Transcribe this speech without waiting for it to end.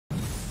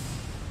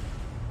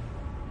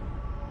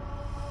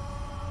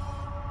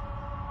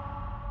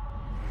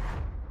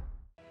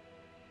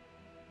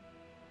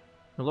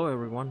Hello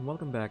everyone,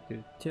 welcome back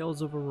to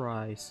Tales of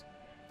Arise.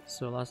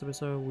 So last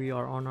episode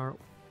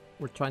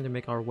we're trying to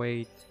make our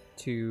way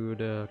to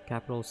the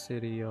capital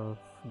city of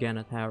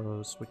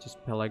Ganath, which is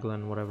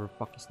Peleglan, whatever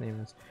fuck his name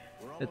is.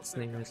 Its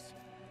name is.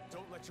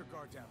 Don't let your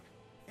guard down.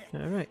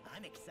 Alright.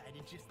 I'm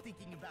excited just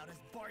thinking about us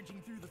barging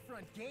through the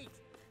front gate.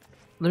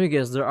 Let me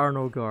guess, there are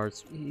no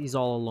guards. He's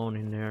all alone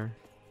in there.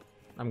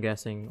 I'm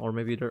guessing. Or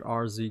maybe there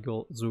are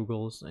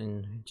Zoogles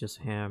and just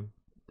Ham.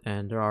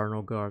 And there are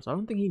no guards. I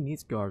don't think he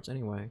needs guards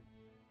anyway.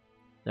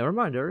 Never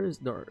mind, there is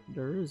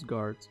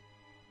guards.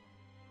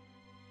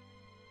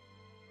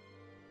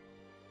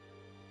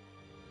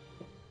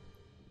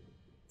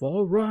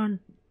 Fall run!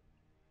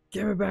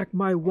 Give me back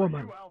my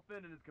woman! Are you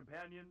Alphen and his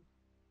companions?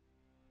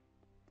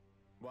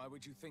 Why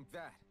would you think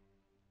that?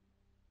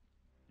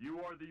 You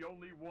are the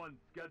only one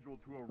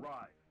scheduled to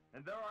arrive,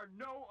 and there are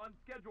no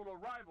unscheduled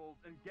arrivals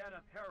in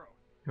Ganath.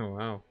 Oh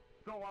wow.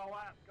 So I'll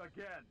ask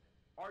again,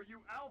 are you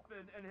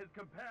Alphen and his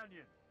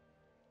companions?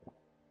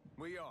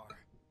 We are.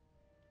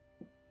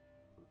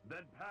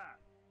 Then pass.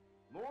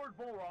 Lord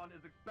Volron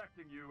is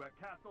expecting you at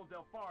Castle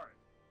Delpharis.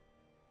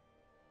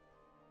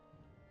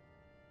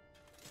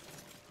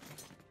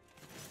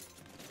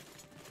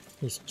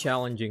 He's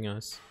challenging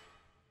us.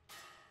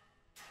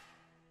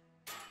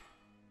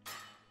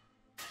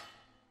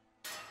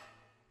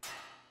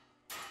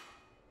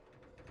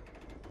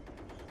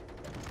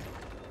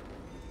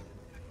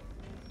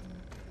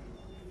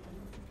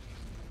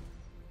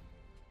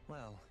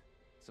 Well,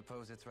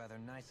 suppose it's rather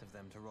nice of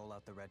them to roll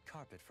out the red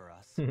carpet for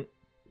us.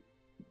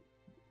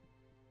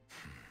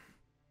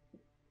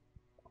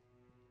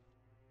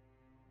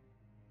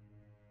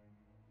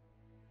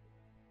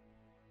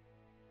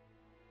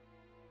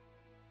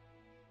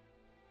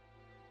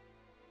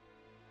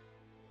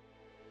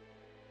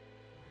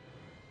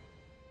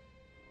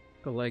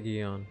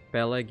 Pelagion.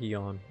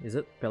 Is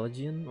it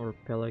Pelagian or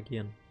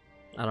Pelagian?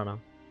 I don't know.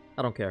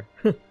 I don't care.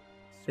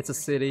 It's a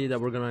city that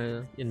we're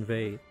gonna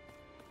invade.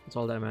 That's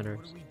all that matters.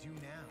 What do we do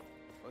now?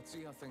 Let's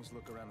see how things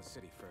look around the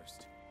city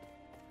first.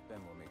 Then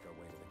we'll make our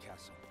way to the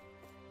castle.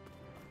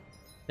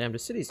 Damn, the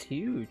city's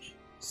huge.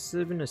 Is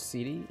it even a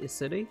city?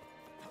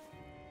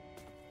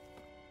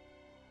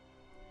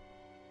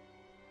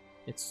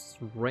 It's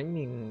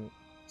raining.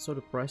 So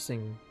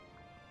depressing.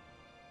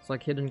 It's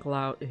like hidden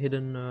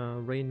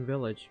rain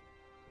village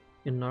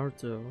in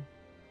Naruto.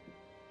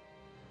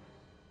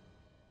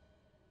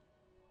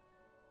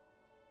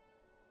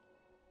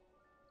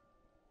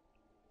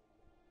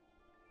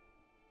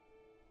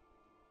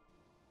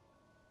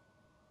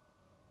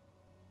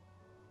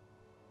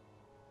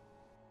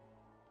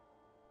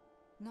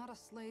 Not a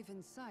slave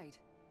in sight.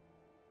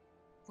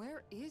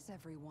 Where is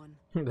everyone?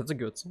 That's a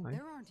good sign.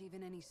 There aren't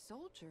even any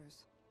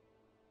soldiers.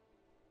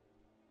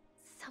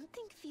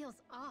 Something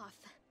feels off.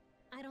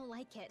 I don't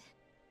like it.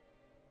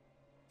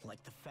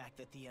 Like the fact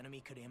that the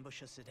enemy could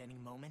ambush us at any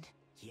moment?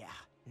 Yeah,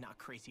 not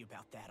crazy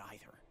about that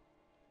either.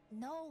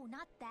 No,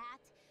 not that.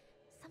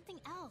 Something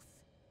else.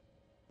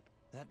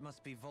 That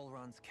must be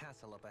Volron's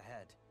castle up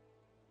ahead.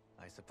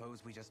 I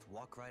suppose we just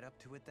walk right up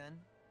to it then?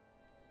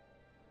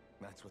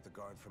 That's what the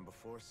guard from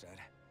before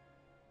said.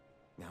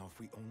 Now,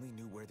 if we only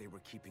knew where they were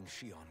keeping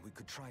Shionne, we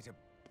could try to...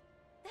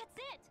 That's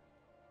it!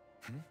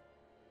 Hmm?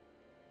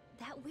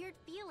 That weird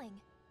feeling.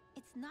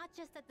 It's not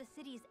just that the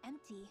city is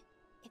empty.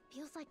 It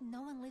feels like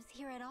no one lives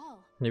here at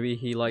all. Maybe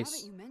he Now likes.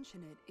 that you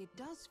mention it, it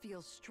does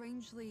feel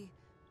strangely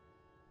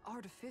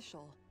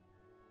artificial.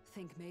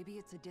 Think maybe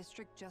it's a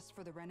district just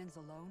for the Renans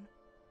alone?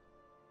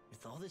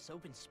 With all this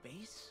open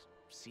space,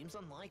 seems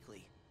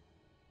unlikely.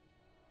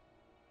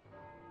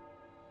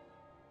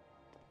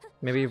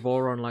 Maybe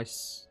Volron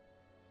likes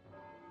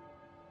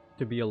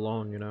to be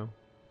alone, you know.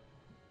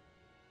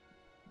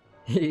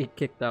 He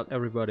kicked out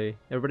everybody.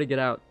 Everybody get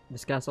out.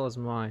 This castle is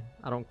mine.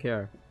 I don't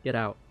care. Get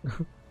out.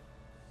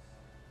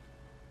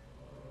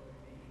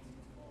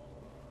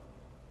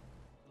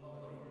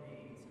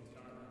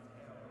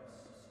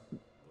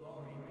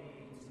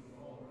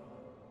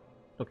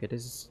 Okay,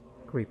 this is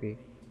creepy.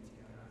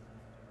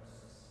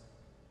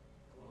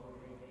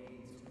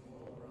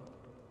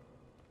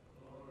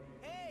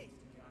 Hey!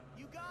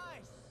 You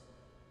guys!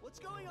 What's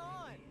going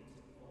on?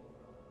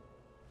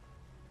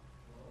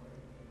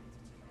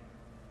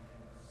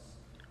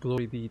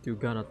 Glory be to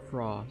Ganath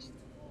Frost.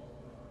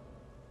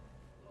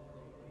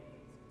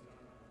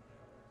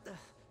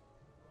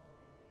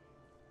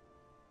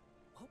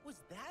 What was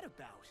that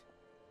about?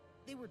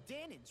 They were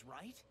Danans,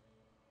 right?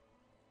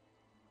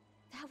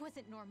 That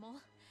wasn't normal.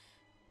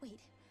 Wait,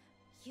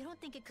 you don't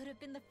think it could have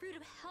been the fruit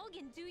of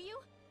Helgen, do you?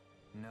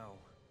 No,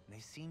 they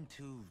seem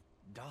too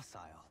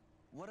docile.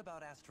 What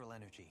about astral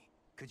energy?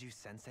 Could you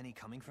sense any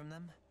coming from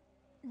them?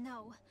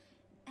 No,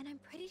 and I'm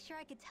pretty sure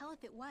I could tell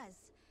if it was.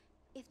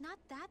 If not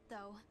that,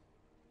 though,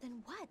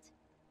 then what?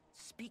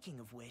 Speaking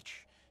of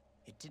which,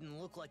 it didn't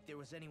look like there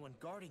was anyone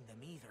guarding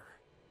them either.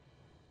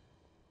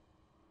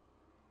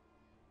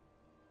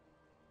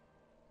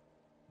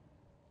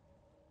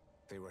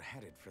 They were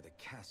headed for the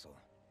castle.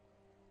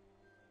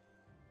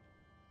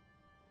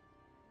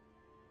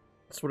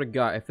 That's what I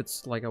got. If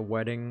it's like a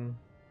wedding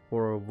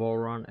for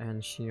Voron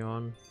and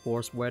Shionne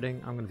forced wedding,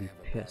 I'm gonna I be have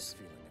a bad pissed.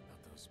 feeling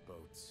about those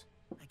boats.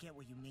 I get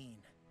what you mean.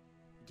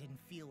 It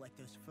didn't feel like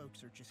those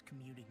folks are just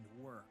commuting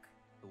to work.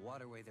 The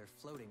waterway they're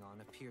floating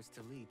on appears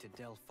to lead to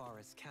Del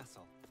Forest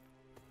Castle.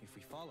 If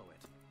we follow it,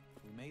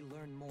 we may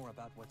learn more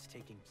about what's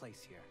taking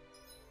place here.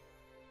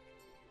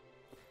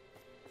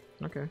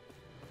 Okay.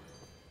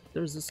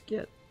 There's a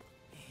skit.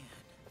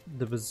 Man,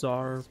 The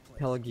bizarre this place gives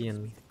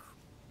Pelagian. me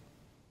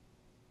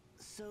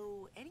the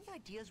So, any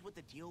ideas what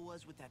the deal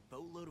was with that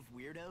boatload of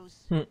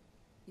weirdos?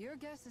 Your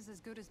guess is as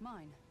good as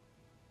mine.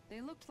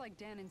 They looked like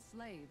Danon's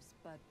slaves,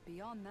 but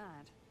beyond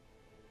that...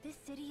 This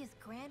city is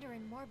grander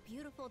and more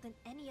beautiful than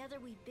any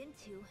other we've been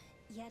to,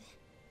 yet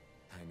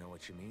I know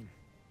what you mean.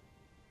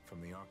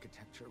 From the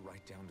architecture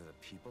right down to the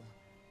people,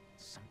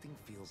 something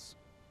feels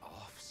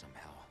off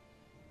somehow.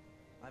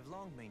 I've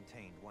long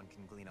maintained one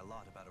can glean a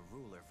lot about a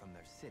ruler from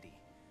their city.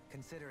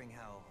 Considering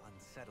how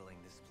unsettling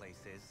this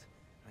place is,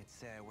 I'd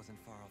say I wasn't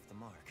far off the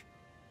mark.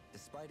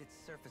 Despite its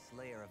surface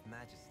layer of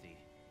majesty,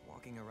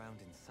 walking around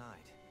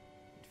inside,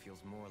 it feels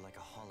more like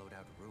a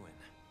hollowed-out ruin.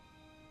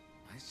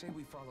 I say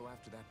we follow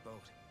after that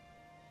boat.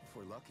 If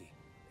we're lucky,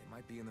 it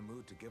might be in the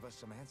mood to give us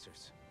some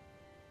answers.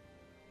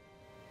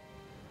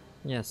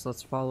 Yes,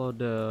 let's follow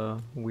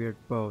the weird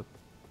boat.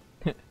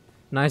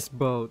 Nice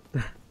boat.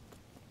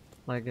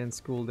 Like in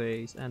school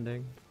days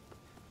ending.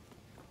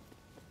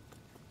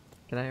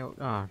 Can I?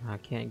 Oh, I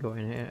can't go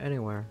in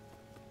anywhere.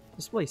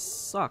 This place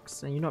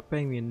sucks, and you're not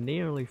paying me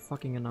nearly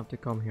fucking enough to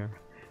come here.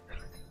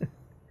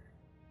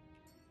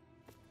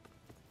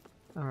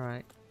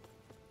 Alright.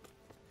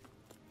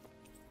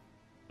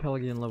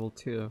 Pelagian level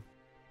 2.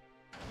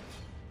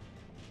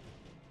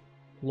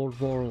 Lord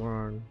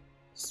Vorlon.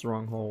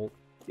 Stronghold.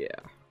 Yeah.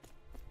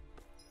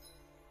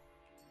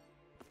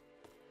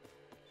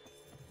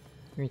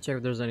 Let me check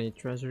if there's any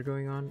treasure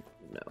going on.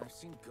 No. I've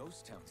seen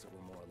ghost towns that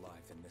were more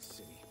alive than this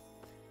city.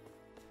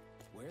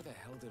 Where the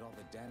hell did all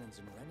the Danons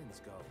and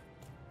Renans go?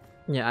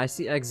 Yeah, I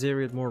see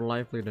Exariad more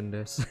lively than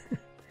this.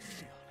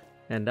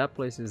 And that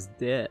place is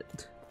dead.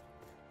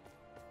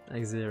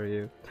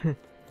 Exariad.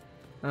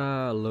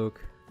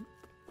 Luke.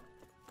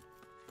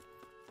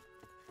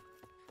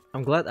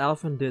 I'm glad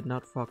Alphen did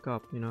not fuck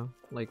up, you know,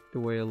 like the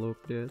way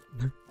Luke did.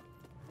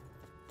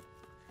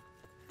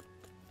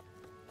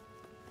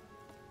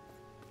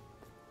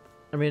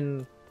 I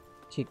mean,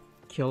 he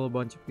killed a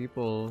bunch of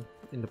people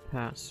in the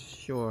past,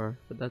 sure,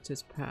 but that's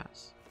his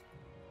past.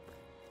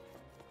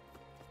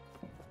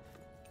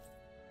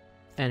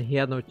 And he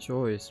had no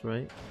choice,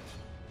 right?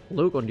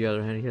 Luke, on the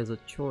other hand, he has a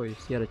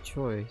choice. He had a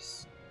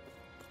choice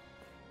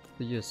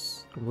to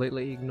just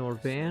completely ignore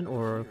Van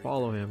or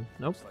follow him.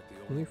 Nope,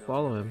 let me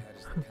follow him.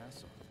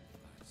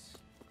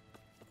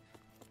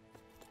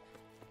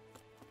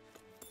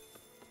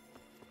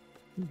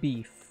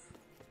 Beef.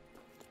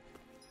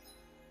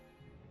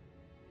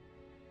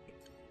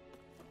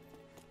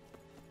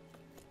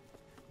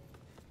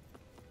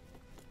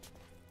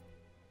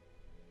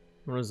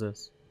 What is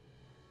this?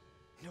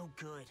 No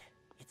good.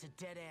 It's a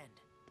dead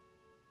end.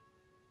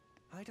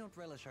 I don't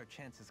relish our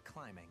chances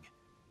climbing,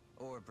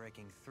 or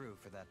breaking through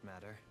for that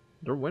matter.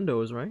 There are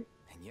windows, right?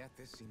 And yet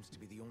this seems to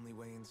be the only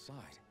way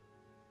inside.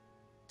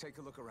 Take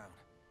a look around.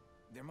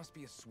 There must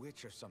be a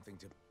switch or something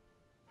to...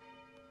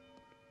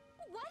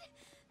 What?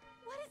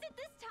 What is it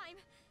this time?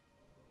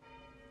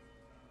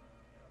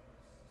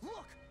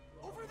 Look!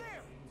 Over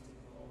there!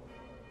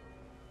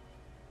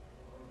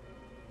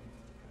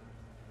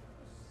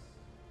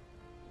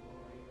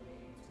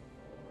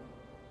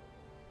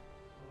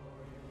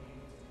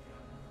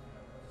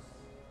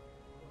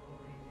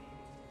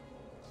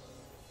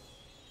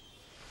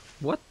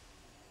 What?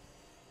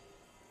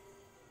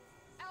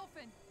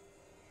 Alphen!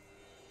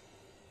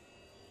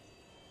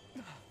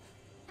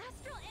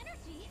 Astral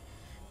energy?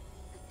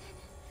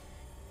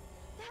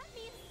 That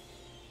means...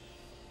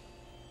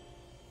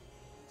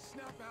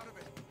 Snap out of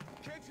it!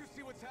 Can't you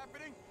see what's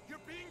happening? You're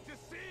being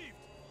deceived!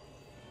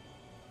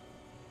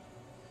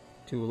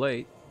 Too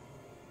late.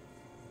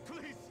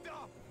 Please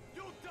stop!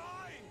 You'll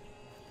die!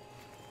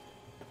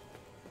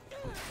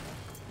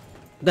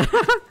 Damn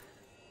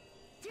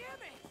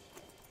it!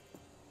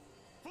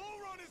 Bull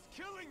Run is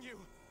killing you!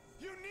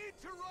 You need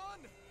to run!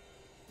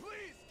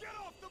 Please, get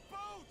off the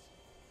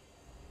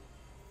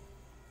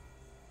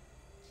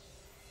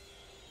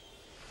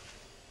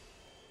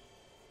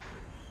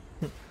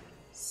boat!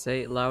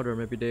 Say it louder,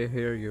 maybe they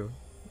hear you.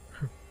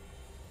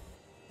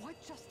 What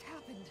just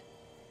happened?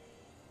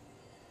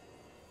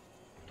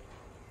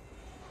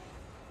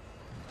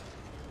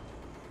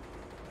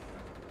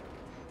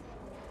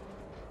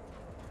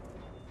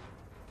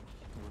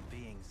 We're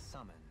being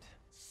summoned.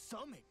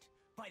 Summoned?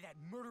 By that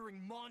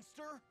murdering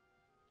monster?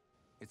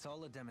 It's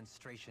all a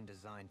demonstration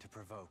designed to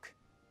provoke.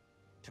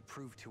 To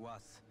prove to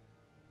us,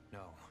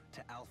 no,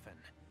 to Alphen,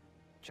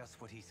 just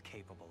what he's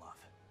capable of.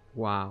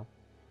 Wow.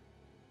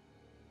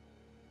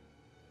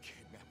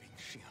 Kidnapping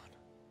Shionne.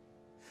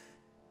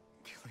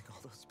 Killing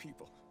all those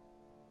people.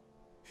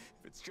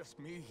 If it's just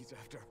me he's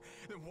after,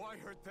 then why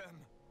hurt them?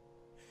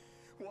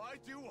 Why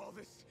do all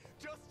this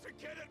just to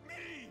get at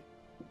me?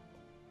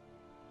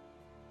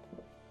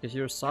 Because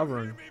you're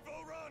sovereign. Hear me,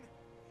 Volron?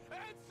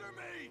 Answer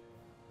me!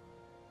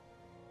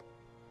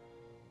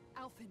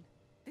 Alphen,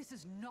 this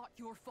is not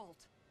your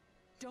fault.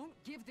 Don't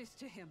give this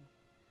to him.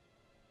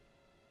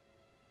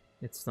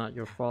 It's not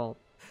your fault.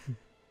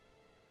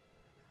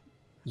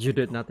 You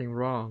did nothing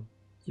wrong.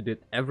 You did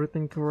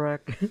everything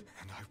correct. And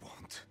I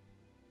won't.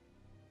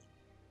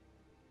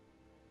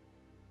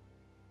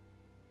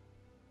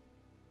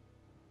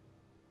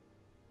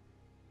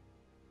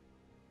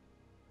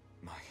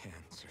 My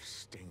hands are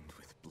stained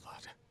with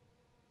blood.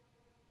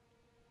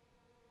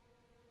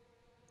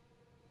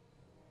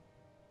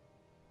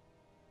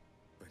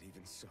 But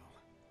even so,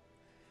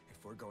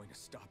 if we're going to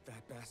stop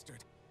that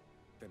bastard,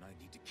 then I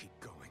need to keep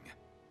going.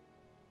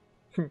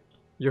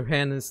 Your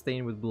hand is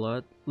stained with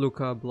blood.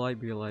 Luca Blight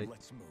be like,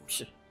 Let's move.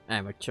 "Psh,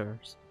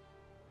 amateurs.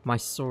 My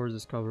sword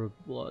is covered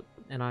with blood,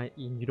 and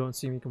you don't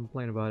see me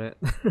complain about it."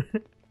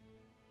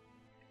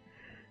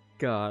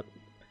 God,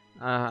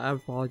 I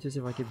apologize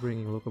if I keep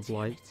bringing Luca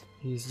Blight.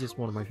 He's just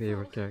one of my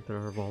favorite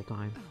characters of all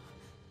time.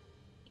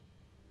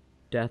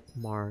 Death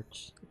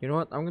March. You know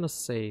what? I'm gonna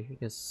save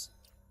because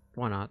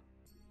why not?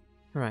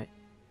 All right,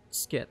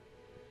 skit.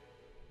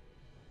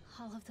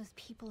 All of those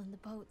people in the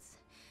boats.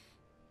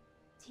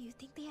 Do you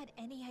think they had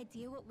any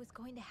idea what was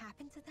going to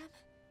happen to them?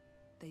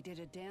 They did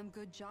a damn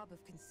good job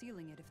of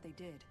concealing it if they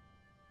did.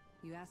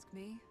 You ask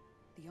me,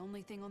 the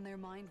only thing on their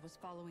mind was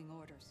following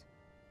orders.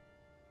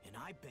 And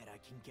I bet I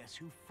can guess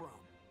who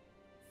from.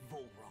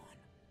 Volron.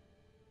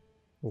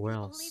 Who The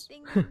else? only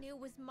thing they knew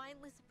was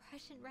mindless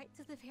oppression right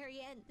to the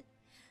very end.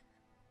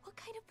 What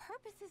kind of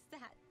purpose is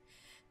that?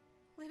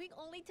 Living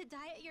only to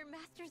die at your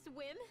master's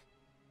whim?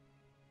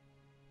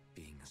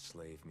 Being a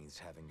slave means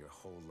having your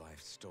whole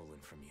life stolen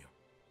from you.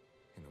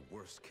 In the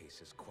worst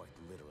cases, quite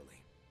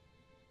literally.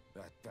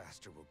 That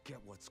bastard will get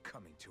what's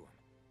coming to him.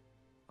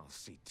 I'll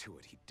see to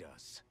it he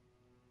does.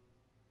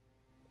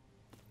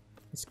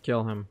 Let's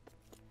kill him.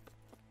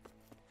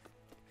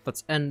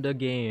 Let's end the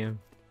game.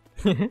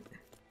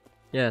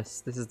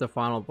 Yes, this is the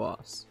final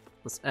boss.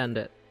 Let's end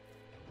it.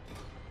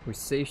 We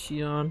save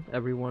Shionne,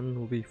 everyone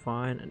will be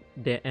fine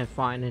and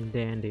fine and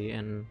dandy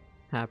and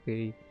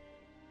happy.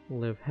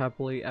 Live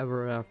happily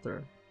ever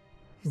after.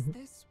 Is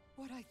this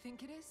what I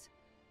think it is?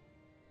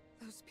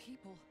 Those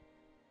people,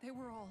 they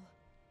were all...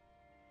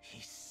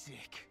 He's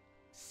sick.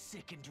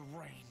 Sick and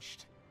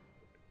deranged.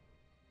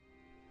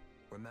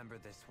 Remember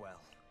this well.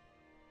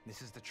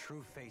 This is the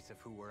true face of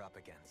who we're up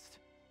against.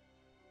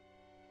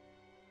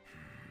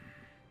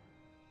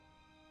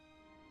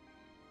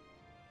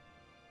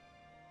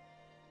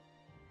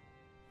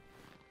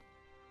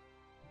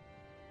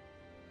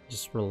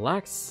 Just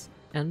relax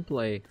and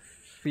play.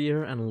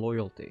 Fear and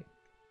loyalty.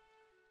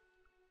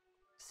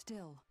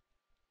 Still,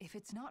 if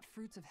it's not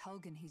fruits of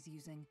Helgen he's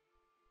using,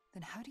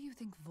 then how do you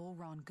think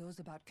Volron goes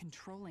about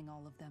controlling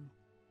all of them?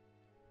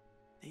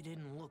 They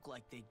didn't look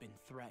like they'd been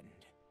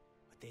threatened,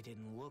 but they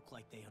didn't look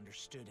like they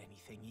understood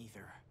anything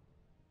either.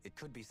 It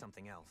could be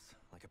something else,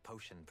 like a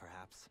potion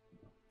perhaps,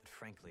 but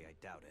frankly I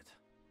doubt it.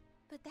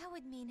 But that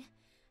would mean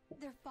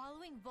they're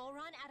following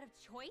Volron out of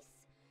choice?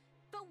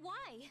 But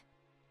why?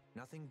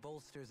 Nothing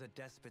bolsters a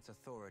despot's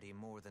authority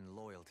more than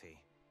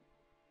loyalty.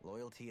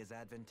 Loyalty is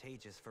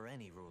advantageous for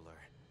any ruler.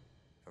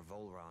 For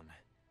Volron,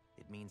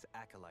 it means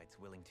acolytes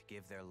willing to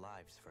give their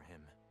lives for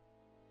him.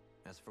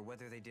 As for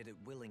whether they did it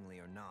willingly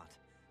or not,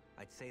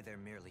 I'd say they're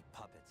merely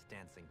puppets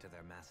dancing to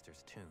their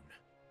master's tune.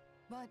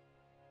 But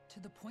to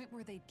the point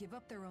where they'd give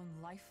up their own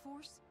life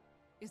force?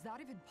 Is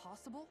that even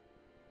possible?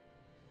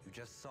 You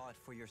just saw it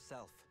for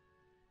yourself.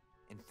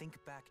 And think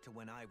back to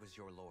when I was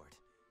your lord.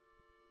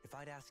 If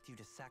I'd asked you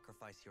to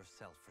sacrifice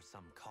yourself for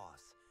some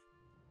cause,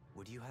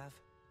 would you have?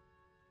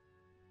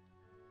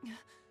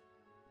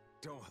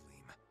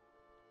 Dohalim.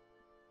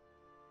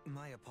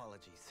 My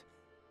apologies.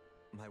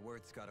 My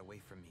words got away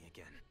from me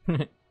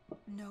again.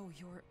 No,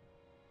 you're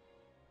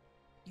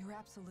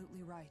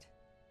absolutely right.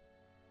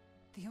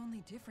 The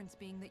only difference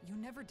being that you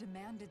never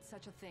demanded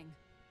such a thing.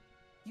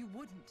 You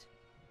wouldn't.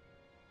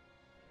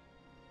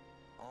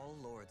 All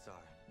lords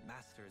are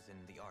masters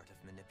in the art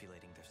of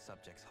manipulating their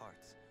subjects'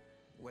 hearts.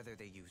 Whether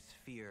they use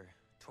fear,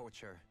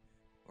 torture,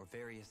 or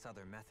various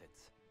other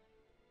methods,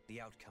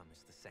 the outcome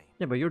is the same.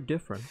 Yeah, but you're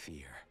different.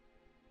 Fear.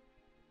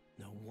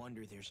 No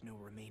wonder there's no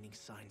remaining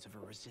signs of a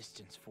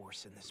resistance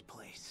force in this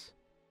place.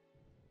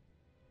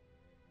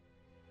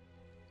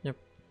 Yep.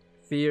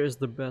 Fear is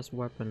the best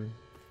weapon.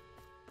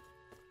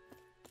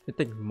 You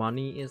think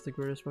money is the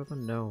greatest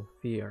weapon? No,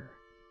 fear.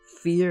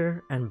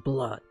 Fear and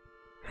blood.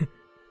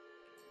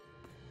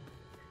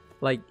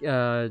 Like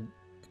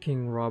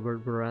King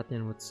Robert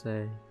Baratheon would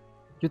say.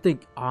 You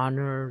think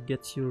honor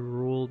gets you to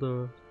rule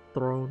the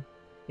throne?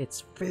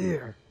 It's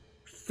fear.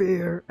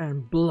 Fear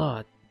and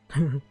blood.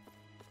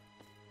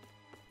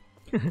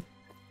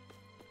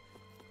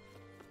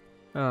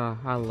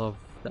 I love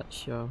that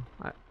show.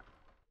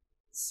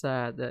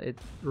 Sad that it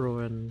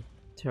ruined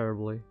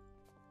terribly.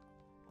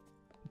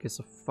 Because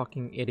of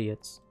fucking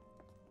idiots.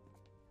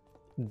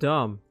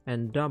 Dumb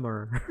and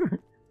dumber.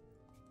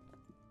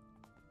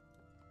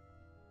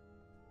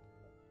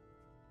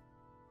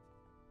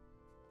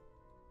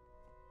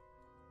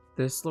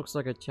 This looks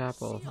like a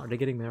chapel. Are they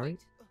getting married?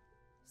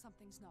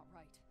 Something's not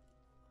right.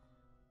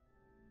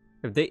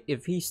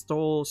 If he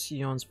stole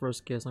Shionne's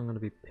first kiss, I'm gonna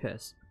be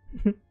pissed.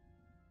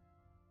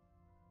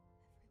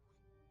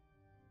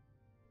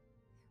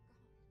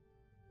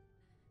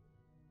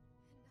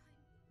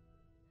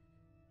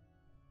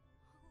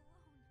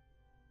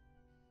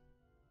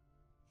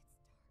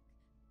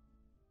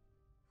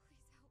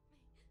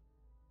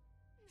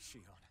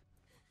 Shionne.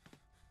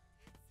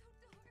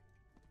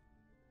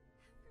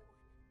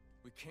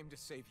 We came to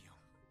save you.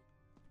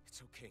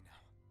 It's okay now.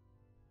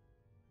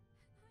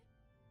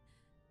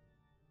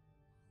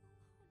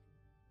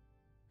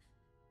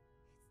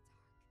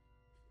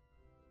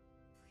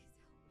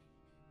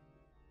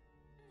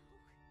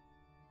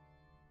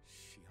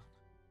 Shionne.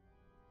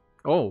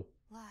 Oh.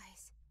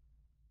 Lies.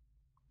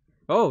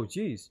 Oh,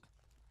 jeez.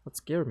 That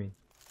scared me.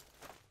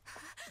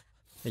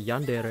 A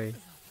yandere.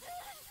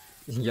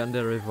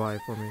 Yandere vibe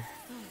for me.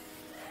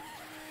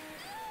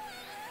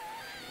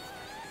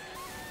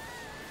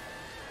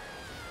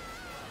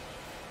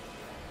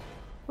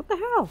 What the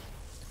hell?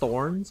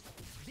 Thorns?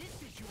 This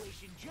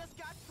situation just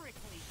got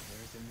prickly.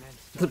 There's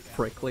immense The dark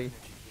prickly. energy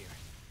here.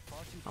 Far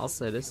too I'll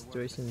say potent this to be the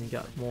work of situation the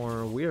got single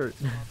more weird.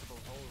 possible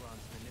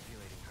Olron's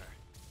manipulating her.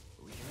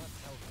 But we cannot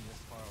tell from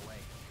this far away.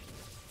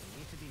 We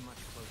need to be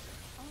much closer.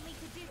 Only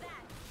to do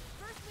that,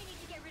 first we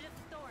need to get rid of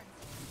the thorns.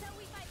 So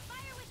we fight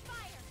fire with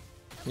fire.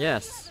 Unless you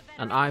Yes, have a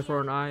better an eye idea. for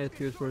an eye, a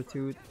tooth for a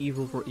tooth,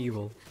 evil for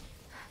evil.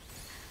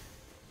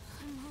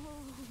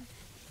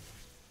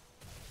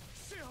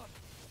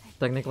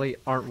 Technically,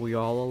 aren't we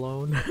all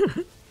alone? But I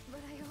also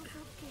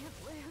can't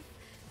live.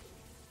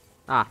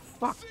 Ah,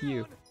 fuck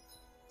you.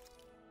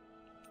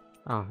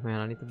 Oh man,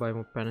 I need to buy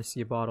more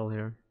Panacea bottle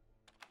here.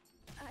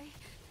 I...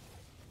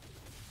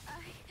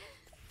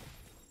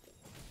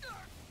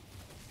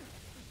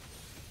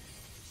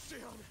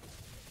 Shionne!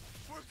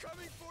 We're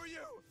coming for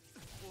you!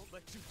 Won't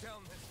let you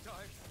down this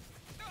time.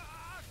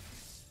 Ah!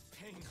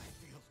 Pain I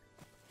feel.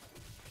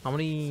 How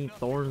many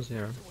thorns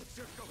here? What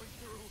you're going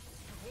through.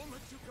 I won't let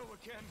you go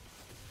again.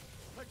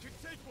 I can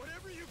take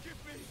whatever you give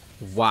me.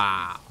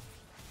 Wow.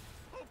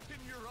 Open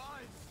your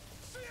eyes.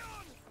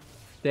 Shionne!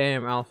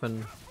 Damn,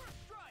 Alphen. First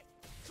strike!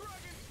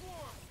 Dragon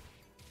swarm!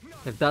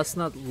 If that's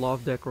not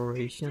love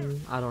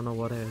declaration, I don't know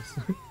what is.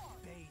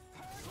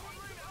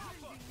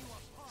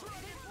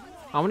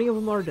 How many of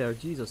them are there?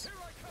 Jesus.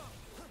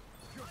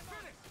 You're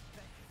finished!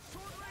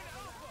 Sword Rain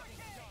Alpha!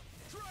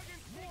 Dragon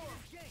swarm!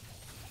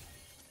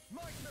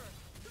 My turn!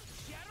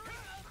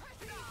 Shattering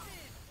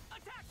pieces!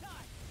 Attack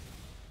time!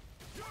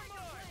 You're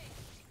mine!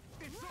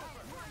 It's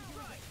over!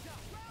 Right!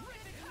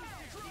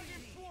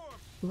 Dragon swarm!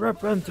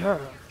 Repenter.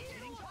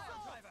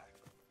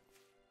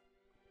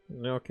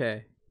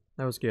 Okay,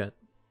 that was good.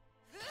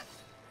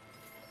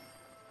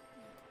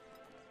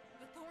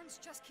 The thorns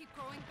just keep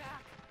growing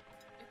back.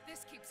 If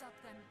this keeps up,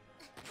 then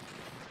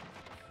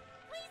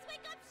Please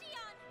wake up,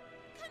 Shionne!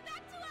 Come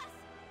back to us!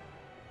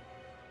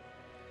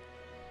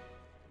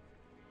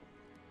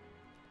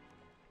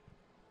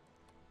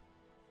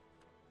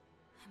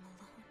 I'm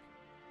alone.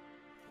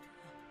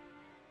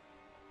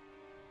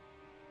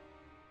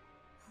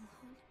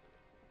 Alone?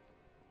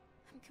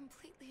 I'm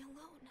completely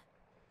alone.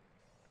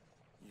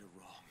 You're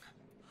wrong.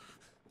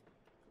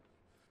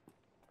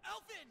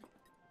 Elfin!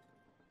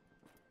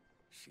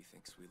 She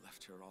thinks we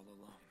left her all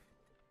alone.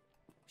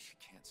 She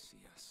can't see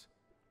us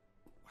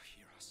or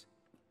hear us.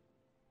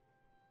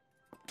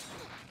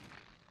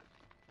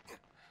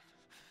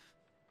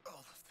 All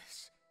of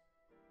this.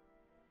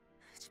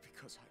 It's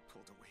because I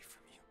pulled away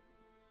from you.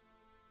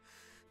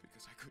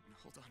 Because I couldn't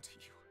hold on to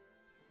you.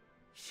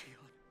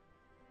 Shionne.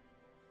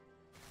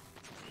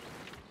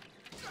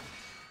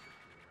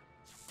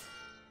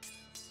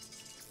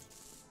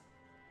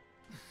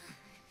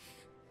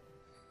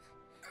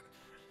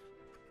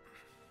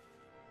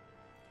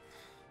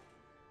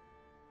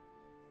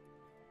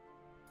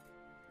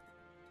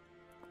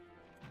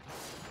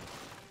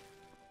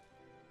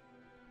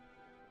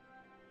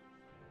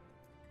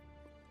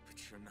 But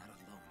you're not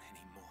alone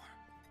anymore.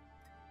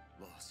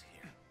 Law's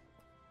here.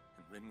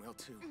 And Rinwell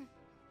too.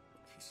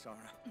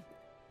 Kisara.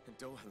 And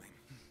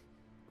Dohalim.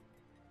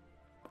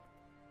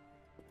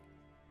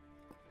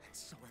 And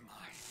so am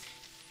I.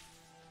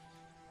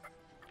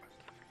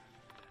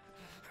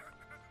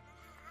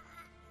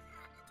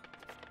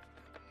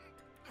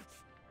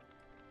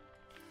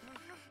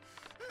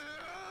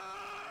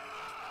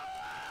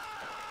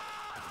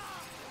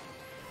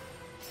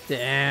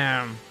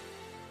 Damn.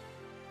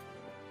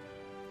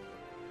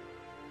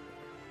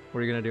 What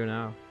are you gonna do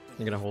now?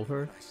 You gonna hold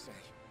her? I say,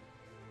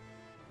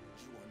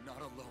 you are not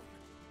alone.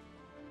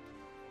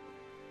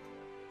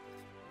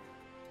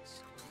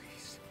 So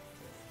please,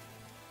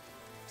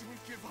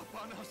 don't give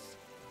up on us.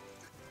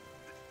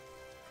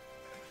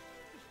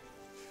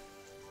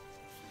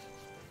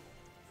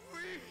 We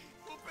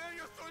will bear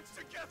your thorns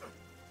together.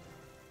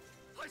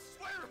 I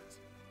swear it.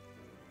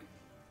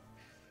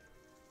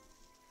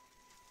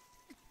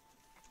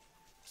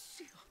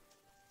 Shionne.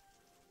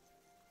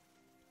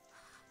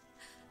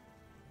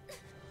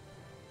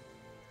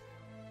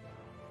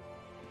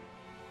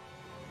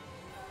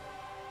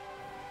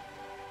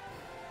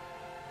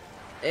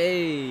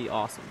 Hey,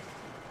 awesome.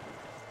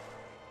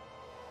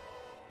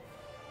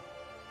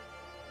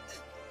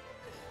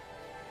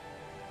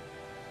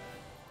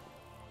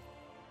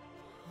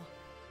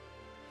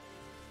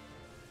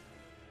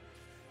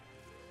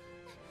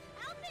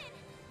 Alvin!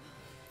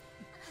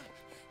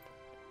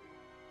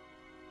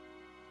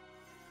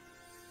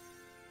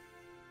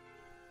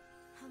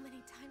 How many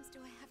times do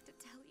I have to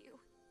tell you?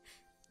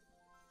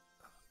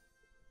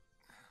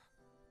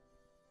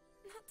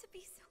 Not to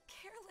be so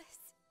careless.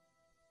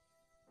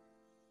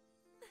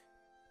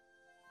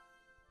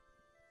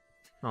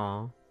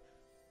 Aw.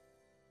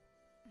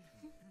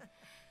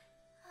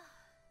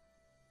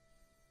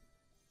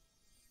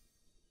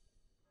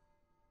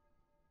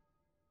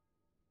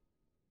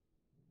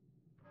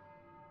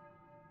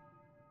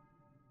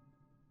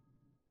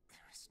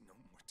 There is no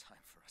more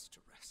time for us to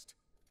rest.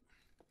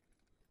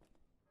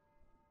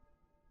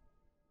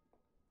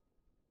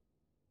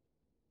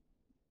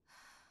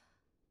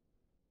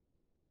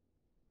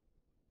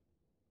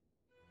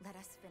 Let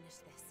us finish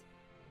this.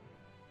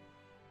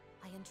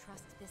 I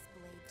entrust this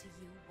blade to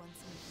you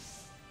once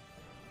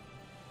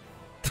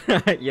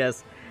more.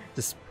 Yes,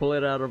 just pull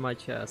it out of my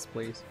chest,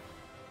 please.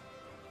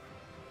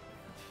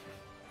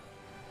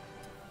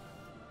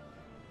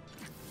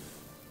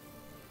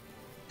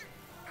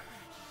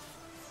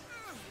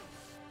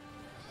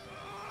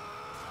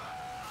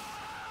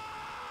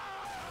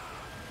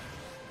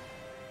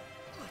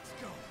 Let's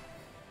go.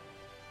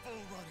 Full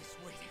run is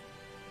waiting.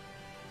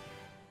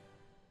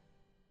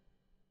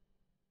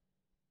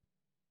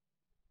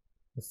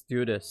 Let's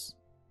do this.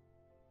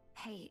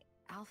 Hey,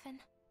 Alvin?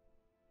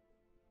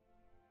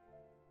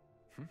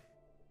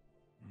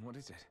 What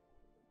is it?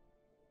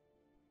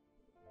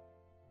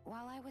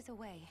 While I was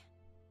away,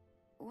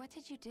 what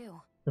did you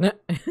do? Did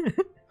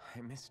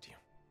I missed you.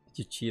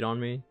 you cheat on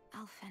me?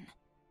 Alvin.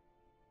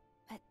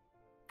 But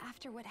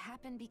after what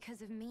happened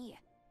because of me,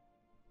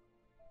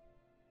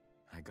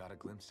 I got a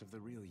glimpse of the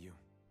real you.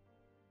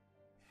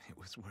 It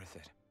was worth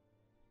it.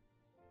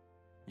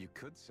 You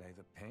could say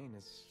that pain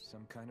is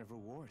some kind of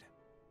reward.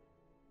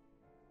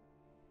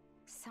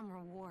 some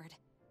reward.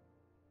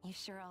 You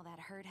sure all that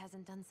hurt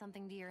hasn't done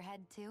something to your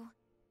head, too?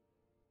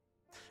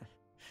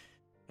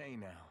 Hey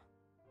now.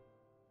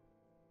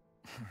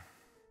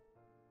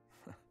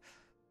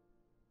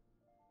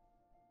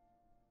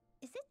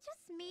 Is it just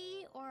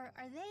me, or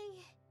are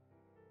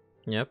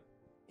they... Yep.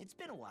 It's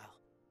been a while.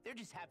 They're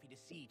just happy to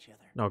see each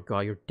other. Oh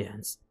god, you're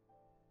dense.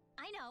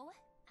 I know.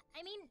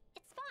 I mean,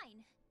 it's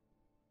fine.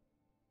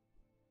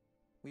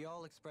 We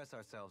all express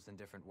ourselves in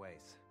different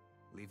ways.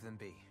 Leave them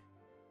be.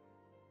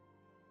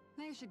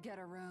 They should get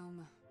a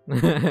room.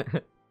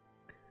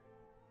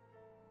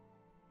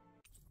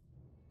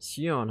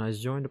 Shionne has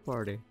joined the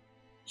party.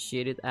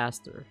 Shaded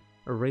Aster,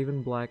 a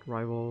raven black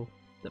rival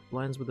that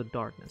blends with the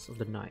darkness of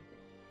the night.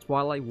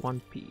 Twilight One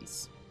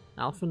Piece.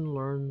 Alphen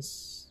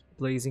learns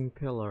Blazing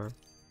Pillar.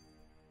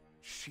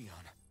 Shionne.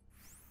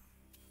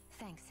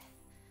 Thanks.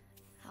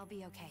 I'll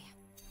be okay.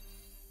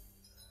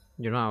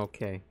 You're not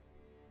okay.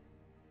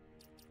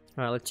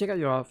 Alright, let's check out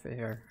your outfit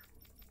here.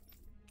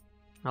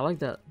 I like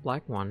that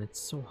black one, it's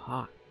so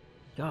hot.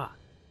 God.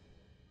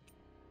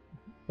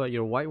 But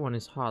your white one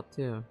is hot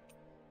too.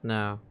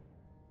 No.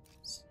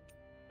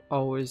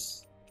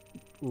 Always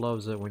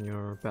loves it when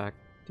you're back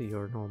to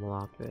your normal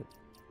outfit.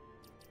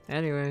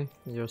 Anyway,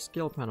 your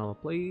skill panel,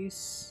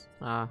 please.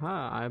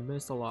 Aha, I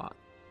missed a lot.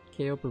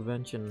 KO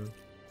prevention.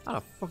 How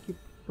the fuck you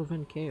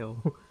prevent KO?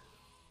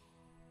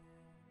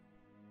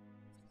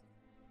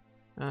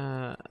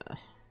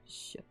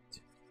 Shit.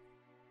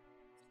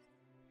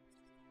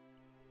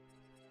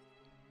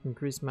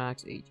 Increase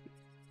max HP.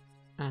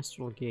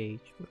 Astral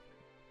gauge.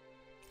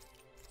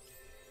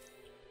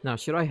 Now,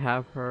 should I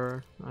have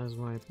her as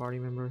my party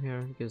member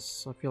here?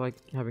 Because I feel like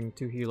having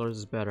two healers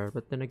is better.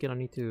 But then again, I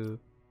need to.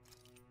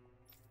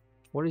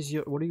 What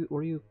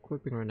are you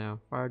equipping right now?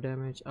 Fire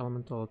damage,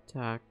 elemental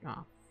attack.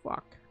 Ah,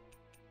 fuck.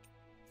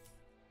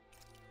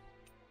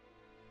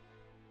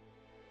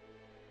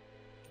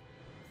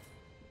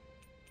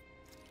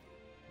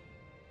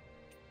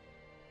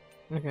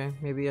 Okay,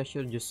 maybe I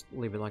should just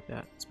leave it like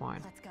that. It's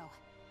fine. Let's go.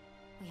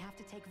 We have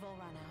to take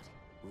Volron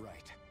out.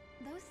 Right.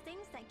 Those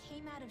things that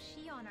came out of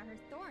Shionne are her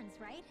thorns,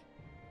 right?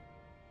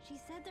 She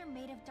said they're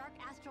made of dark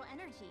astral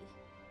energy.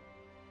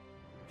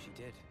 She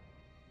did.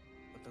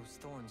 But those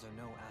thorns are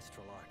no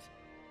astral art,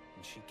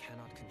 and she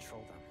cannot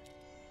control them.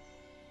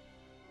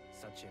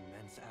 Such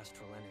immense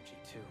astral energy,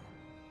 too.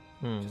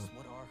 Just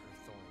what are her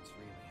thorns,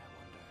 really, I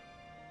wonder?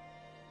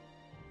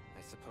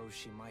 I suppose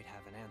she might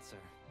have an answer,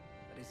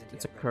 but isn't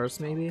It's a yet ready curse,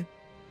 to talk. maybe?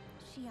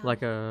 Shionne.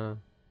 Like a...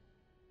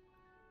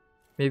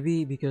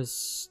 Maybe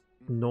because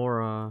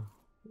Nora...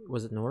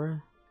 Was it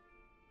Nora?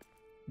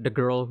 The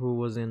girl who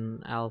was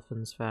in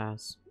Alphen's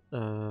Fast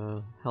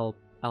helped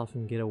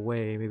Alphen get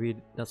away. Maybe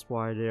that's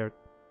why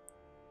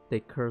they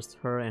cursed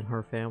her and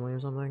her family or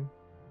something.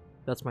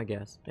 That's my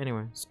guess.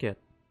 Anyway, skip.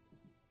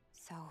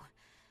 So,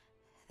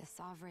 the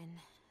Sovereign,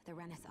 the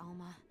Renis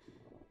Alma,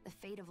 the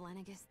fate of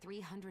Lenegis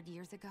 300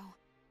 years ago?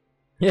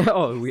 Yeah,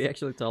 oh, we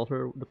actually tell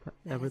her That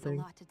is everything.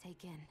 a lot to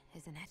take in,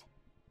 isn't it?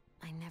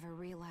 I never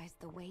realized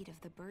the weight of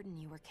the burden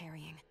you were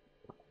carrying.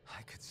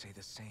 I could say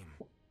the same.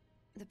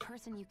 The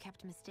person you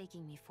kept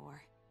mistaking me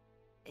for.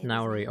 It was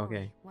Naori, Naori,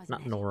 okay. wasn't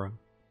Not it? Nora.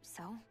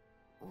 So,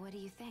 what do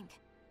you think?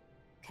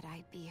 Could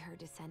I be her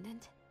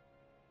descendant?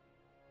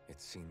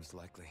 It seems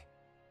likely.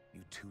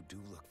 You two do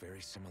look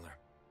very similar.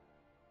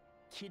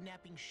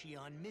 Kidnapping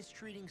Shionne,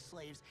 mistreating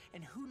slaves,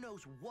 and who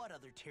knows what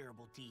other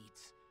terrible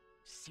deeds.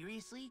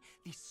 Seriously?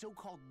 These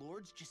so-called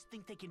lords just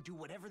think they can do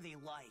whatever they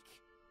like.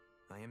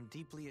 I am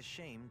deeply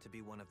ashamed to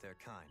be one of their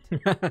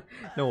kind.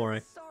 Don't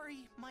worry.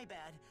 Sorry, my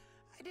bad.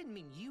 I didn't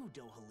mean you,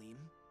 Dohalim.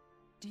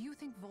 Do you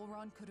think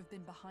Volron could have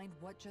been behind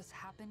what just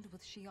happened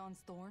with Shionne's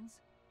thorns?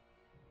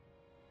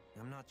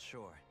 I'm not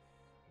sure.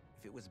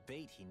 If it was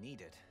bait he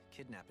needed,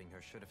 kidnapping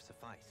her should have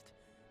sufficed.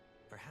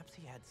 Perhaps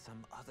he had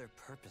some other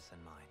purpose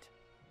in mind.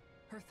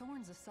 Her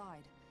thorns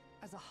aside,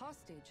 as a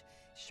hostage,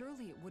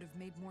 surely it would have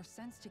made more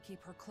sense to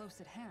keep her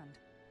close at hand.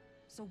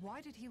 So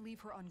why did he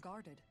leave her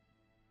unguarded?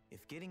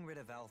 If getting rid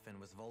of Alphen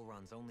was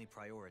Volron's only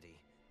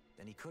priority,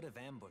 then he could have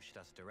ambushed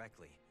us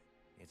directly.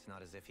 It's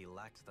not as if he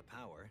lacked the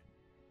power.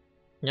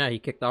 Yeah, he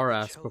kicked our He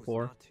ass chose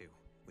before. not to,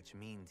 which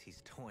means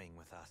he's toying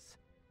with us,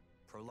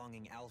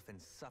 prolonging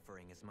Alphen's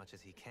suffering as much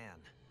as he can.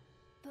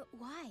 But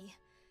why?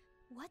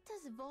 What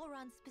does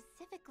Volron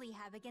specifically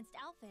have against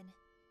Alphen?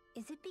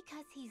 Is it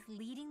because he's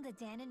leading the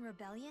Danon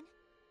rebellion?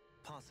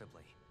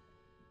 Possibly.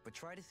 But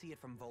try to see it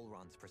from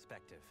Volron's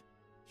perspective.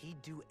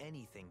 He'd do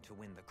anything to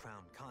win the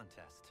crown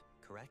contest,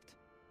 correct?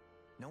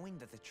 Knowing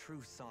that the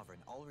true sovereign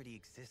already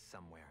exists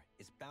somewhere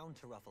is bound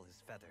to ruffle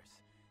his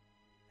feathers.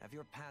 Have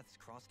your paths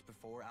crossed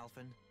before,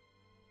 Alphen?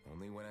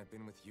 Only when I've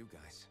been with you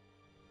guys.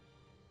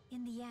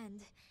 In the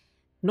end,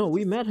 No,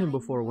 we just met him find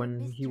before more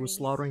when he was mysteries.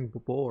 slaughtering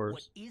What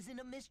boars. isn't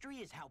a mystery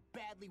is how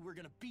badly we're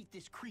gonna beat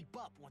this creep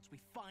up once we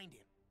find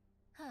him.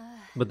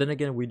 But then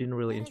again, we didn't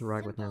really What a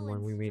interact with him simple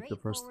when we and meet the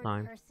first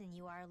straightforward time. person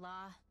you are,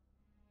 Law.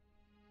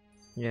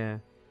 Yeah.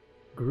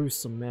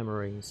 Gruesome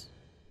memories.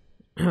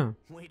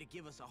 Way to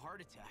give us a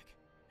heart attack.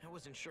 I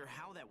wasn't sure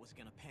how that was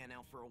gonna pan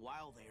out for a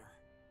while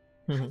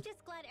there. I'm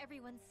just glad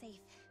everyone's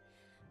safe.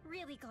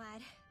 Really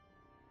glad.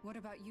 What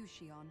about you,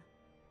 Shionne?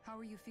 How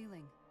are you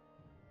feeling?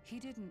 He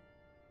didn't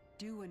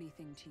do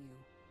anything to you,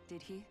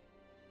 did he?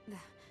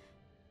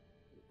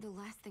 The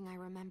last thing I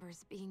remember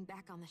is being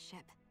back on the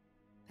ship.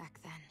 Back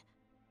then.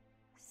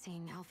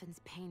 Seeing Alphen's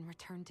pain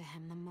return to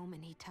him the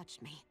moment he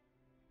touched me.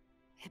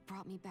 It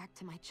brought me back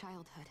to my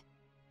childhood.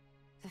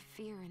 The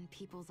fear in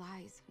people's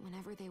eyes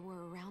whenever they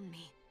were around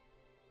me.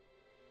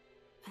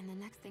 And the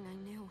next thing I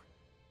knew,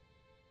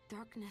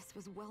 darkness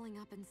was welling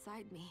up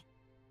inside me.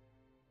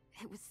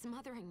 It was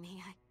smothering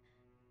me.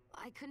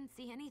 I couldn't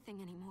see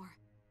anything anymore.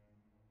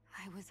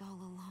 I was all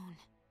alone.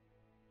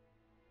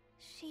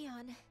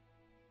 Shionne,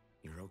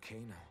 You're okay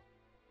now.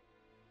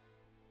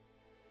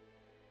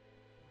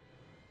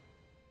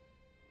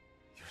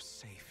 You're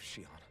safe,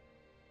 Shionne.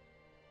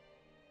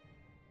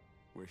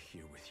 We're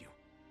here with you.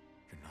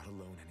 You're not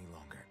alone any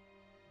longer.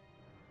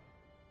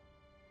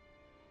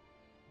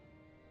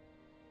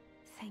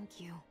 Thank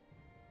you.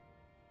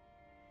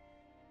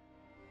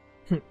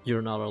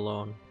 You're not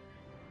alone.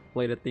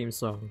 Play the theme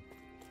song.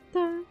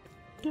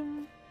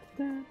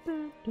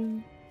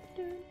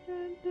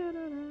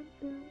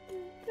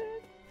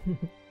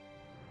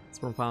 It's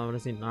from Final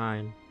Fantasy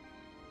 9.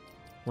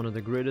 One of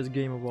the greatest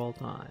game of all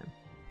time.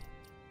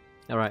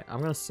 Alright, I'm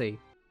gonna save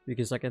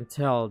because I can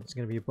tell there's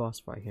gonna be a boss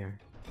fight here.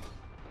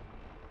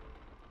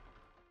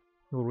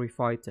 Who are we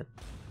fighting?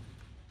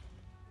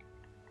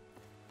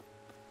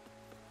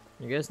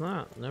 I guess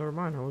not. Never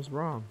mind, I was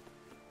wrong.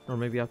 Or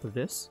maybe after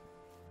this?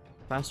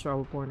 Fast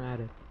travel point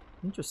added.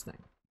 Interesting.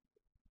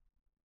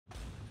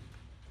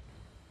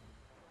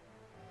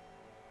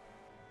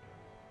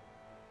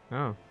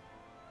 Oh.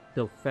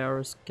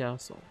 Dilferus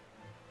Castle.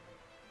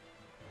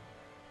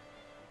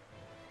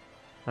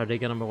 Are they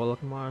gonna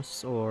welcome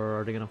us or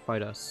are they gonna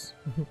fight us?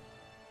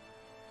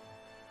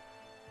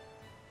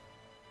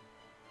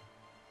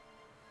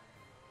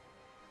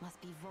 Must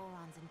be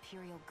Volron's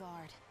Imperial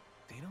Guard.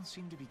 They don't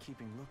seem to be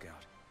keeping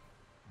lookout.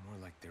 More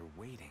like they're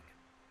waiting.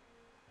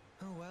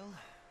 Oh well,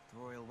 the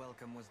royal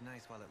welcome was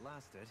nice while it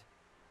lasted.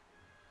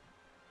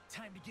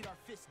 Time to get our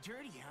fists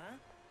dirty, huh?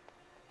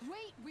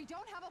 Wait, we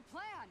don't have a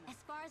plan! as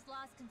far as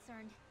Law's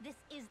concerned, this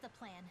is the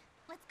plan.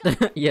 Let's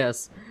go.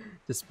 Yes.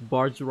 Just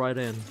barge right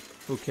in.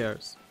 Who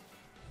cares?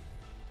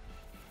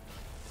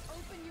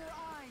 Open your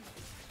eyes!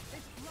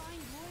 This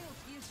blind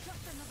loyalty is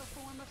just another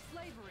form of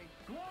slavery.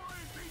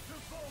 Glory be to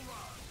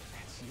Volron!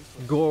 That's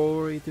useless.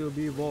 Glory to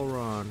be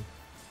Volron.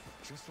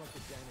 Just like the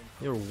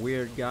Danon. You're a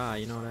weird guy,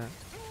 you know that?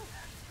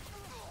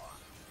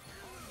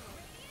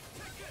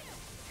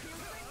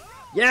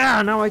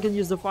 Yeah, now I can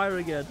use the fire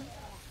again.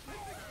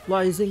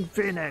 Rising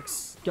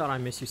Phoenix. God, I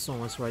miss you so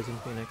much, Rising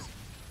Phoenix.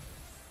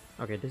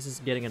 Okay, this is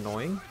getting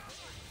annoying.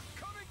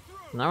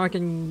 Now I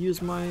can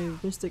use my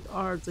mystic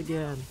arts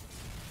again.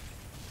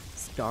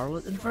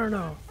 Scarlet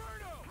Inferno.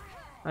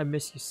 I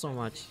miss you so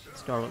much,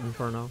 Scarlet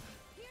Inferno.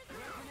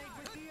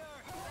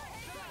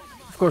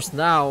 Of course,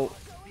 now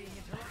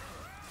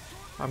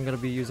I'm gonna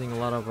be using a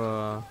lot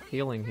of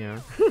healing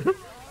here.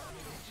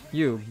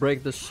 You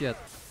break the shit.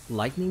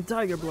 Lightning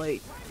Tiger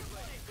Blade.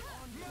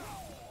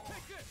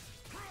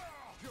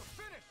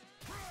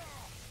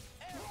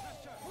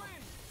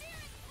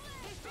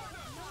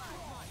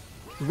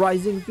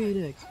 Rising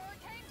Phoenix.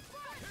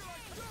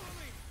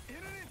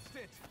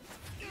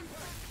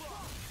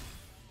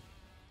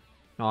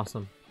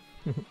 Awesome.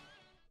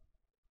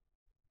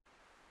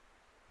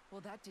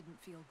 Well, that didn't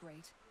feel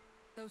great.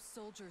 Those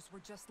soldiers were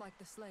just like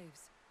the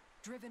slaves,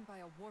 driven by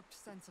a warped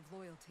sense of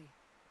loyalty.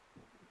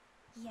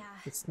 Yeah.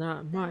 It's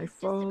not that my is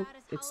just fault. about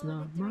as It's hollow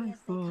not victory my as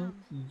they fault.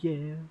 come.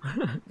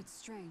 Yeah. It's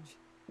strange.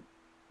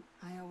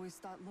 I always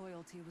thought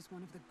loyalty was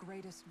one of the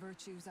greatest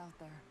virtues out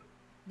there.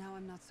 Now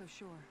I'm not so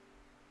sure.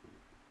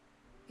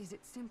 Is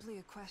it simply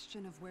a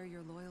question of where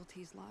your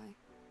loyalties lie?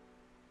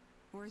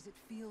 Or is it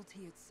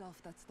fealty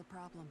itself that's the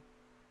problem?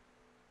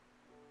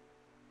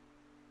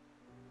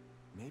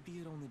 Maybe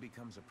it only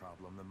becomes a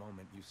problem the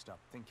moment you stop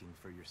thinking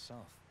for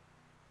yourself.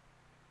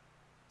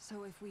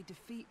 So if we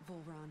defeat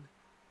Volron,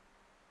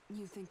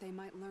 you think they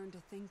might learn to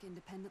think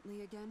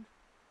independently again?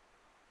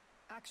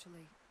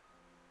 Actually,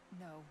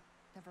 no,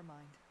 never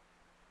mind.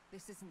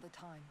 This isn't the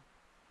time.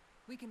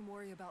 We can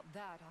worry about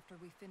that after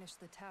we finish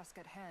the task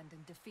at hand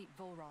and defeat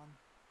Volron.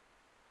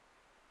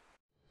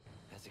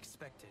 As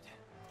expected,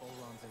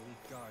 Volron's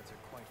elite guards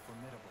are quite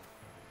formidable.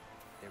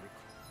 They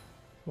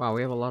Wow,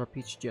 we have a lot of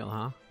peach gel,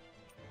 huh?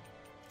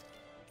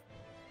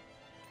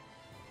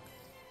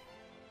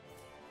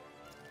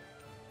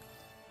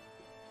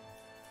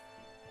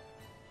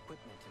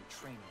 equipment and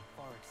training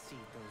far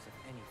exceed those of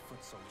any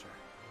foot soldier.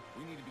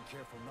 We need to be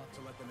careful not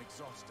to let them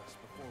exhaust us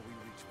before we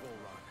reach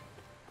Volron.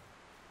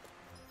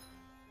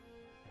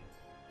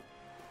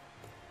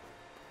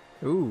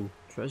 Ooh,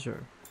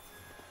 treasure.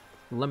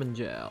 Lemon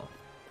gel.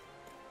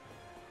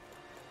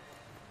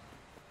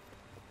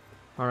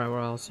 Alright,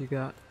 what else you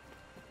got?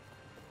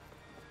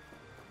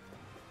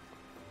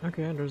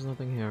 Okay, there's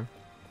nothing here.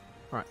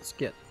 Alright,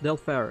 skip.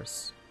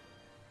 Delpharis.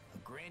 A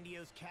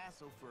grandiose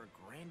castle for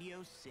a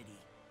grandiose city.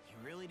 You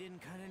really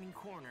didn't cut any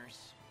corners.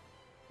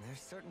 They're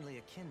certainly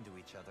akin to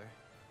each other.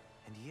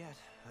 And yet,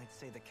 I'd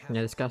say the castle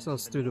Yeah, this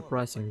castle's too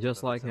depressing,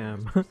 just like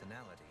him.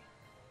 personality.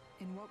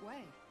 In what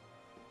way?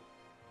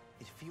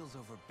 It feels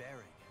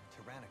overbearing,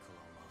 tyrannical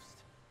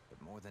almost, but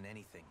more than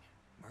anything,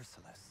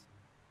 merciless.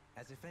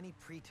 As if any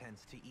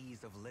pretense to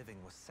ease of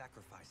living was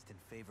sacrificed in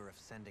favor of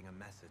sending a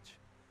message.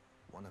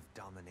 One of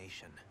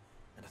domination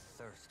and a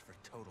thirst for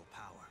total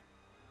power.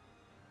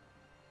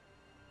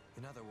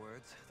 In other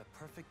words, the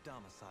perfect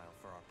domicile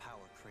for our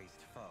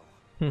power-crazed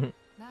foe.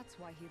 That's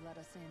why he let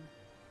us in.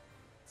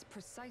 It's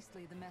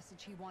precisely the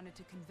message he wanted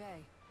to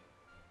convey.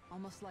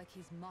 Almost like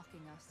he's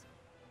mocking us.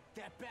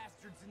 That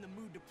bastard's in the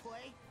mood to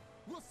play?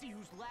 We'll see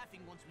who's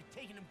laughing once we've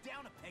taken him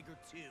down a peg or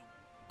two.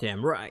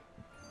 Damn right.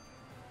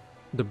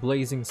 The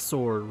blazing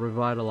sword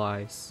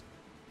revitalize.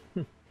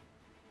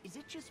 Is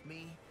it just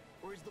me,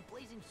 or is the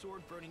blazing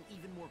sword burning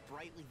even more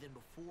brightly than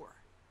before?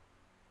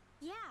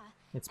 Yeah.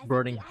 It's as if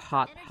burning the active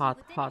hot, energy hot,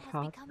 within it hot, has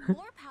hot. become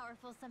more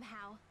powerful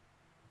somehow.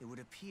 It would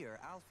appear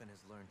Alphen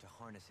has learned to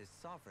harness his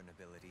sovereign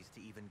abilities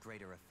to even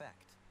greater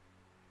effect.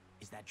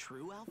 Is that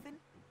true, Alphen?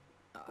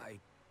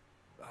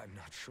 I'm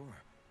not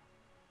sure.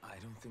 I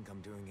don't think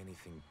I'm doing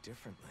anything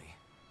differently.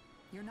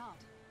 You're not.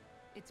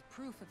 It's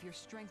proof of your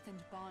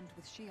strengthened bond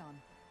with Shionne.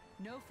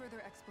 No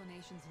further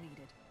explanations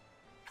needed.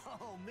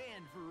 Oh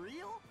man, for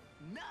real?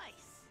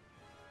 Nice!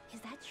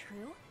 Is that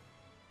true?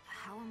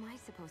 How am I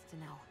supposed to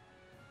know?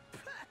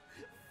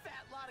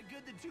 Fat lot of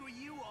good the two of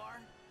you are.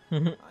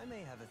 I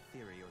may have a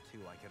theory or two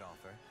I could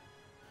offer.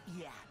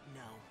 Yeah,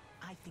 no.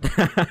 I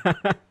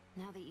think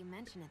Now that you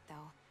mention it,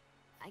 though,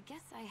 I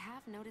guess I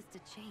have noticed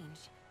a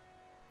change.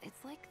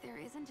 It's like there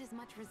isn't as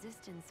much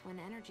resistance when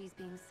energy's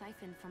being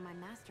siphoned from my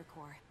master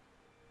core.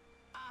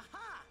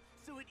 Aha!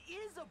 So it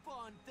is a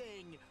bond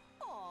thing!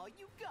 Aw,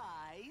 you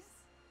guys!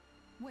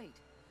 Wait,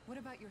 what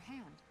about your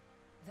hand?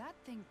 That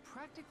thing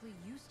practically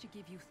used to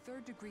give you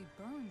third-degree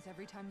burns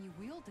every time you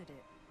wielded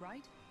it,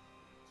 right?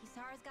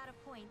 Kisara's got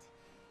a point.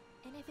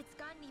 And if it's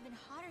gotten even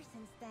hotter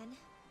since then...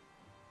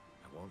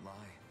 I won't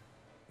lie.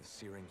 The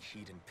searing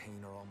heat and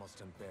pain are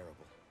almost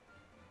unbearable.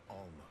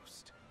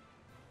 Almost.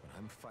 When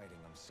I'm fighting,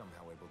 I'm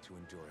somehow able to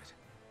endure it.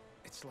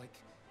 It's like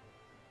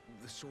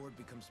the sword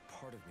becomes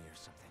part of me or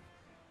something.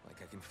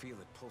 Like I can feel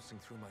it pulsing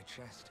through my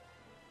chest.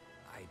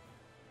 I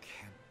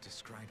can't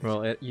describe it.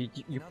 Well,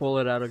 you pull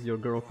it out of your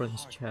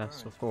girlfriend's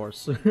chest, of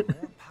course. More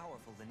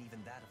powerful than even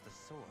that of the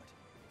sword.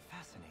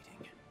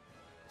 Fascinating.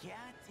 Yeah,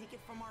 take it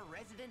from our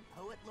resident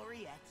poet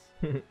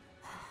laureate.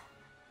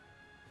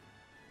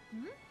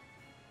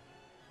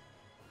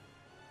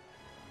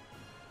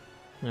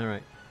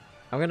 Alright.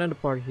 I'm gonna end the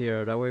part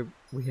here. That way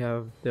we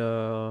have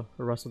the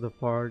rest of the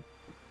part,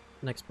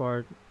 next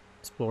part,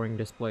 exploring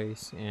this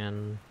place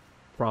and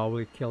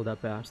probably kill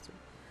that bastard.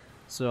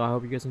 So I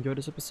hope you guys enjoyed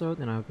this episode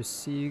and I hope to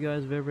see you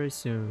guys very, very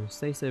soon.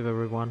 Stay safe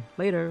everyone.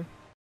 Later!